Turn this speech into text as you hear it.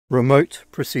Remote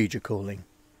procedure calling.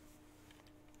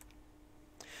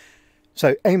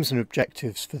 So aims and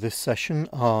objectives for this session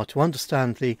are to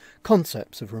understand the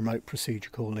concepts of remote procedure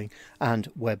calling and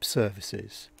web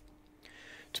services,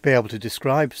 to be able to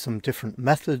describe some different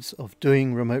methods of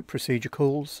doing remote procedure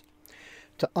calls,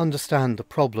 to understand the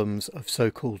problems of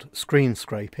so-called screen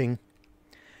scraping,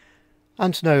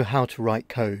 and to know how to write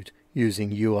code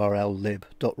using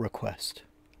urllib.request.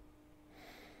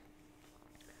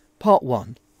 Part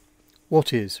 1.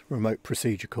 What is remote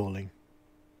procedure calling?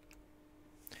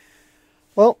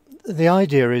 Well, the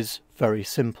idea is very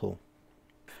simple.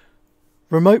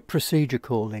 Remote procedure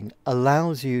calling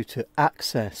allows you to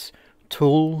access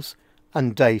tools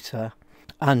and data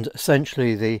and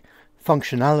essentially the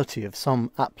functionality of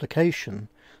some application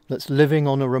that's living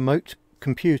on a remote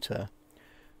computer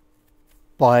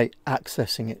by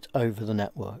accessing it over the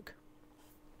network.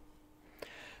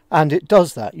 And it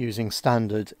does that using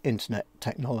standard internet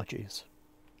technologies.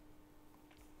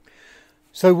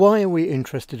 So why are we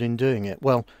interested in doing it?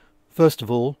 Well, first of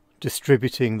all,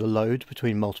 distributing the load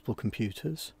between multiple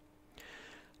computers,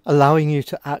 allowing you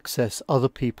to access other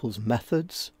people's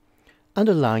methods, and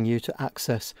allowing you to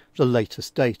access the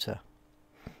latest data.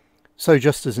 So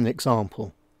just as an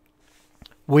example,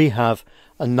 we have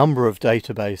a number of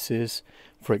databases,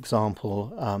 for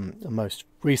example, the most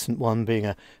recent one being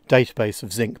a database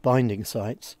of zinc binding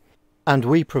sites, and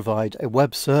we provide a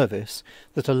web service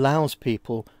that allows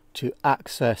people to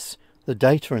access the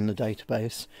data in the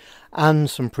database and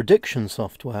some prediction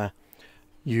software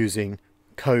using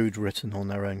code written on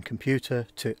their own computer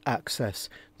to access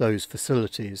those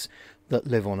facilities that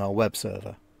live on our web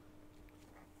server.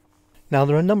 Now,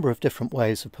 there are a number of different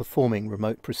ways of performing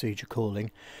remote procedure calling.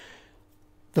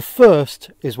 The first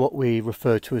is what we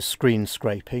refer to as screen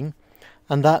scraping,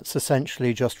 and that's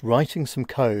essentially just writing some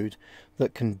code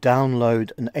that can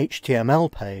download an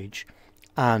HTML page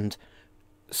and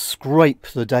scrape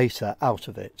the data out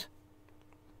of it.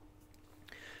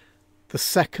 The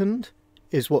second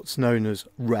is what's known as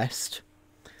REST,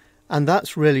 and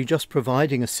that's really just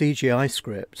providing a CGI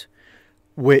script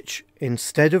which,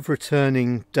 instead of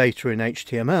returning data in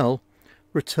HTML,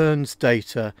 returns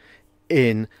data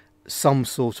in some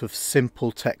sort of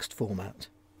simple text format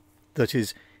that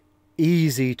is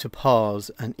easy to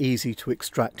parse and easy to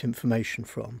extract information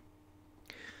from.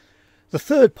 The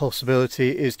third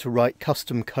possibility is to write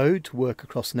custom code to work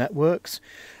across networks,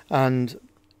 and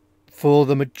for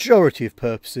the majority of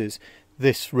purposes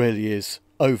this really is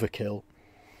overkill.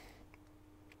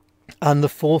 And the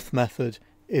fourth method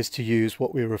is to use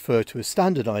what we refer to as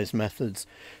standardized methods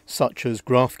such as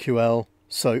GraphQL,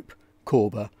 SOAP,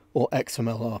 Corba or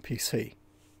XML-RPC.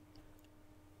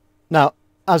 Now,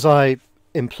 as I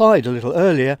implied a little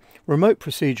earlier, remote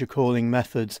procedure calling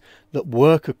methods that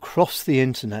work across the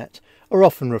internet are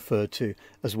often referred to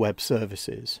as web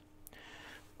services.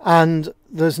 And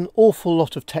there's an awful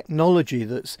lot of technology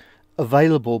that's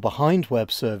available behind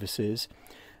web services,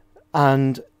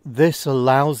 and this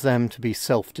allows them to be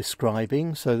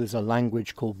self-describing. So there's a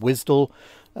language called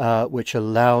WSDL which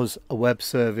allows a web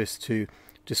service to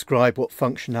describe what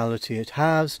functionality it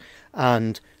has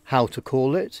and how to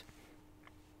call it.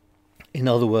 In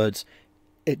other words,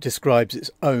 it describes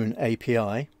its own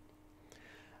API.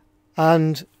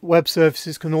 And web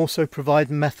services can also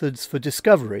provide methods for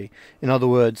discovery, in other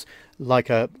words, like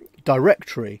a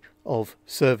directory of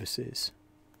services.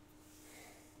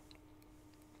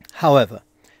 However,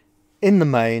 in the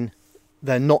main,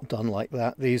 they're not done like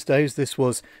that these days. This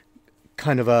was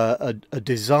kind of a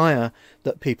desire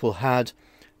that people had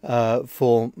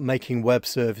for making web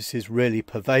services really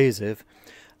pervasive,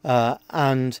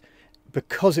 and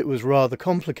because it was rather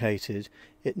complicated,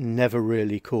 it never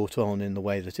really caught on in the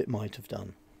way that it might have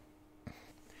done.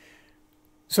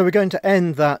 So we're going to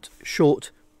end that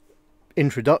short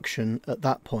introduction at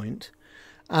that point,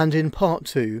 and in part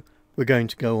 2 we're going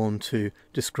to go on to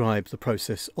describe the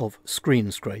process of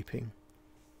screen scraping.